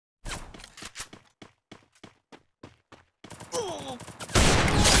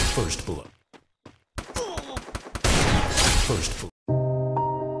First blood. First blood.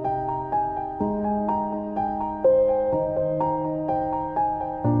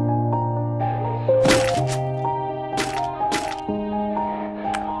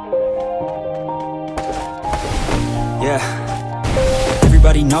 Yeah.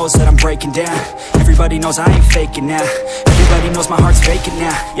 Everybody knows that I'm breaking down. Everybody knows I ain't faking now. Everybody knows my heart's vacant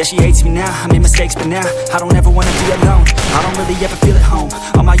now. Yeah, she hates me now, I made mistakes but now I don't ever wanna be alone. I don't really ever feel at home.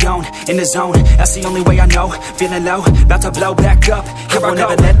 On my own, in the zone, that's the only way I know. Feeling low, about to blow back up. Here I won't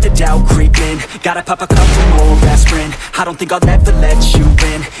ever let the doubt creep in. Gotta pop a couple more aspirin. I don't think I'll ever let you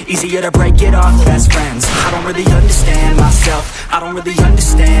in. Easier to break it off best friends. I don't really understand myself. I don't really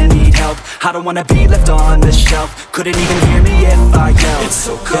understand, need help. I don't wanna be left on the shelf. Couldn't even hear me if I yelled. It's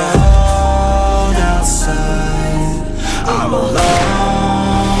so cold outside, I'm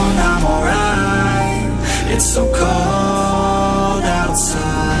alone, I'm alright. It's so cold outside,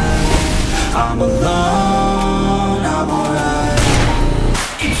 I'm alone, I'm alright.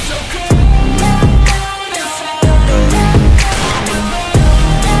 It's so cold outside, I'm alone,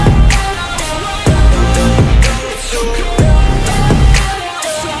 it's so cold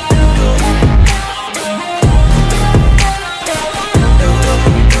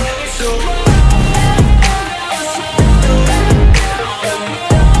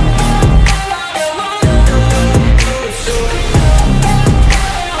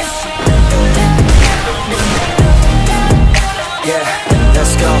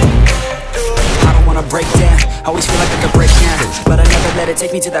break down, always feel like I could break down, but I never let it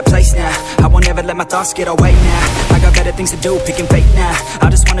take me to that place now. I won't ever let my thoughts get away now. I got better things to do, picking fate now. I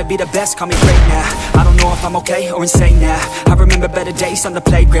just wanna be the best, call me great now. I don't know if I'm okay or insane now. I remember better days on the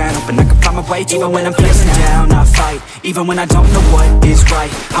playground, hoping I can find my way even when I'm feeling down. I fight, even when I don't know what is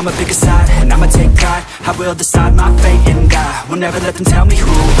right. I'ma pick a side, and I'ma take pride. I will decide my fate and I will never let them tell me who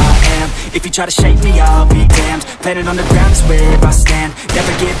I am. If you try to shake me, I'll be damned. Planet on the ground is where I stand.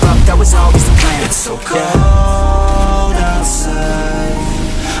 Never give up, that was always the plan. It's so cold outside,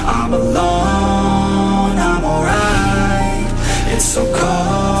 I'm alone, I'm alright. It's so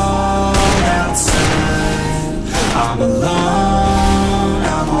cold outside, I'm alone,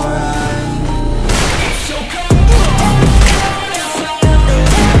 I'm alright. It's so cold outside, it's so cold.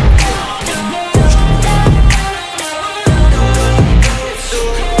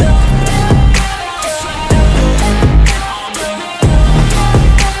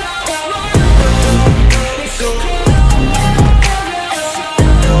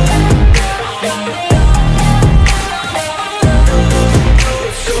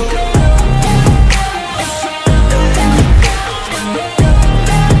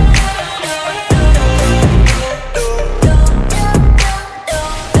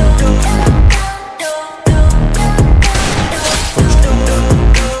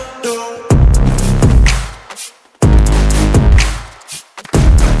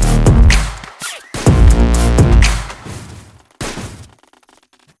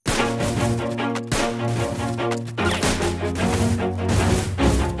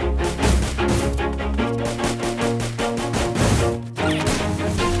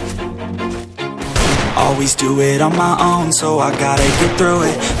 Always do it on my own, so I gotta get through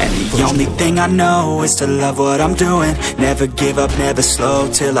it. And the only thing I know is to love what I'm doing. Never give up, never slow,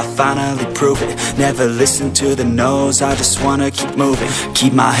 till I finally prove it. Never listen to the no's, I just wanna keep moving.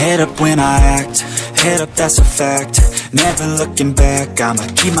 Keep my head up when I act, head up, that's a fact. Never looking back, I'ma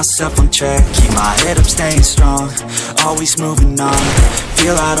keep myself on track. Keep my head up, staying strong, always moving on.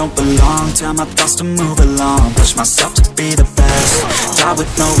 Feel I don't belong, tell my thoughts to move along. Push myself to be the best, die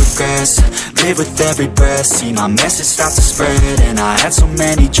with no regrets. Live with every breath, see my message start to spread. And I had so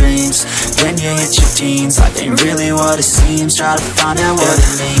many dreams, then you hit your teens. Life ain't really what it seems, try to find out what it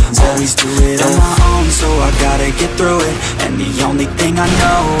means. Always do it on my own, so I gotta get through it. And the only thing I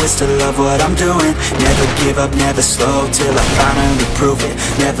know is to love what I'm doing. Never give up, never slow, till I finally prove it.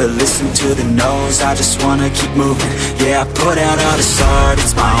 Never listen to the no's, I just wanna keep moving. Yeah, I put out all this art,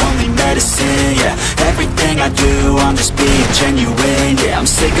 it's my only medicine. Yeah, everything I do, I'm just being genuine. Yeah, I'm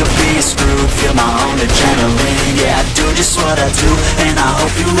sick of being screwed, feel my own adrenaline. Yeah, I do just what I do, and I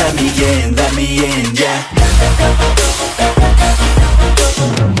hope you let me in, yeah.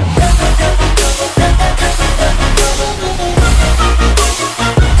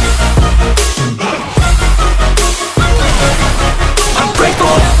 I'm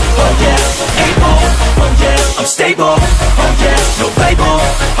grateful, oh yeah, able, oh yeah, I'm stable, oh yeah, no label,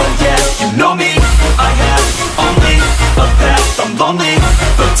 oh yeah, you know me, I have only a path, I'm lonely,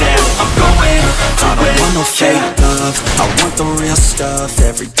 but damn, I'm going to win. I don't want no fake love, love, I want the real stuff.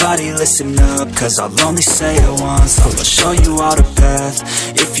 Everybody listen up, cause I'll only say it once. I'm gonna show you all the path,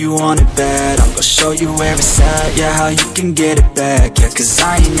 if you want it bad. I'm gonna show you where it's at, yeah, how you can get it back. Yeah, cause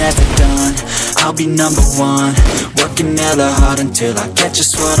I ain't never done, I'll be number one. Working hella hard until I get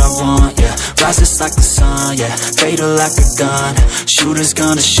just what I want, yeah. Rises like the sun, yeah, fatal like a gun. Shooters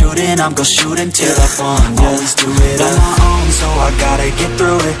gonna shoot and I'm gonna shoot until I won, yeah. Always do it on my own, so I gotta get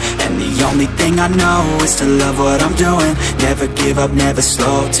through it. And the only thing I know is to love what I'm doing. Never give up, never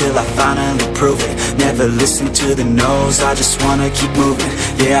slow, till I finally prove it. Never listen to the no's, I just wanna keep moving.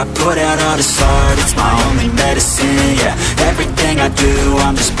 Yeah, I put out all this art, it's my only medicine, yeah. Everything I do,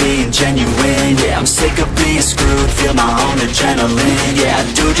 I'm just being genuine, yeah. I'm sick of being screwed, feel my own adrenaline, yeah. I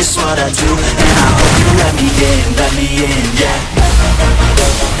do just what I do, and I hope you let me in, yeah.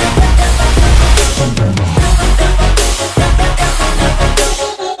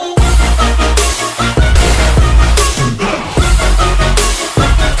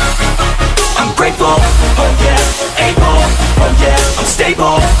 Grateful, oh yeah, able, oh yeah, I'm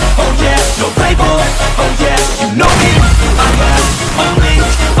stable, oh yeah, no label, oh yeah, you know me. I have only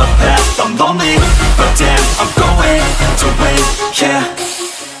a path, I'm lonely, but damn, I'm going to win, yeah.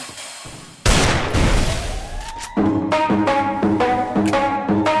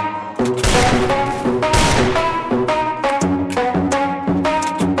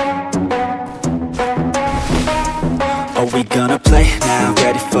 Are we gonna play now?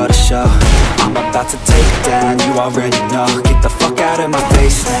 Ready for the show? I'm about to take it down, you already know. Get the fuck out of my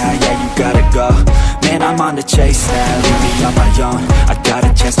face now, yeah, you gotta go. Man, I'm on the chase now, leave me on my own. I got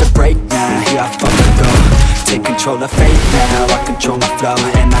a chance to break now, here I fucking go. Take control of fate now, I control my flow.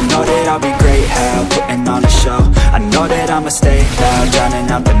 And I know that I'll be great, how putting on a show. I know that I'ma stay loud,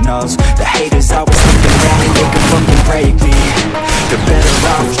 drowning out the noise. The haters always thinking that they can fucking break me. They're better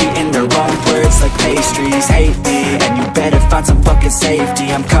off eating their own words like pastries. Hate me, and you better find some fucking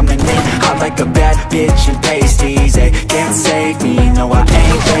safety. I'm coming in hot like a bad bitch in pasties. They can't save me, no I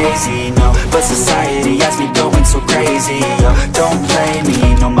ain't crazy, no. But society has me going so crazy, yo. Don't play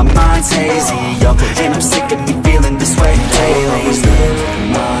me, no my mind's hazy, yo. And I'm sick of me feeling this way daily. I'll always live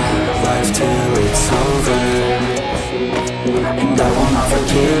my life till it's over, and I will not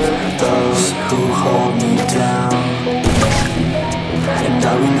forgive those who hold me down. And I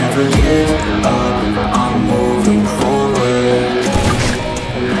will never give up, I'm moving forward.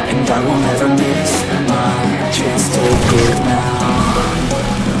 And I will never miss my chance to give now.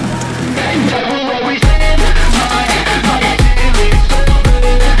 And I will always live my life till it's over.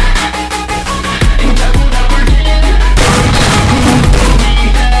 And I will never give up, I'm moving down.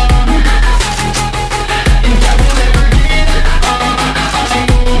 And I will never give up, I'm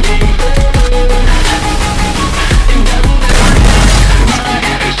moving forward. And I will never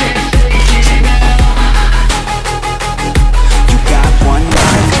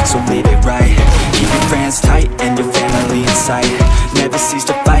so live it right. Keep your friends tight and your family in sight. Never cease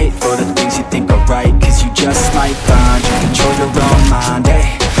to fight for the things you think are right, cause you just might find you control your own mind,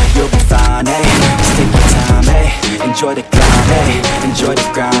 eh? You'll be fine, eh? Just take your time, eh? Enjoy the climb, eh? Enjoy the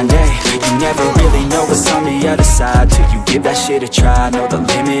grind, eh? You never really know what's on the other side till you give that shit a try. Know the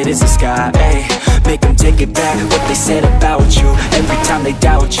limit is the sky, eh? Make them take it back, what they said about you. Every time they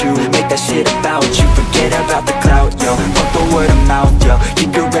doubt you, make that shit about you. Forget about the clout, yo. Fuck the word of mouth, yo.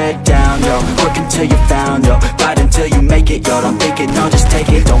 Keep your head down, yo. Work until you're found, yo. Fight until you make it, yo. Don't think it, no, just take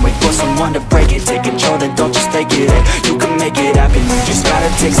it. Don't wait for someone to break it. Take control, then don't just take it, eh? You can make it happen, you just gotta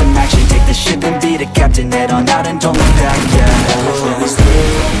take some action. Take the ship and be the captain. Head on out and don't look back, yeah. I will always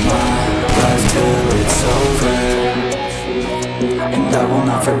live my life till it's over, and I will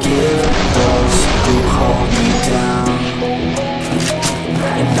not forgive those who hold me down.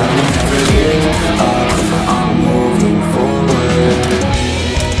 And I will never give up, I'm moving forward.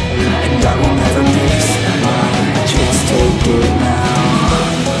 And I will never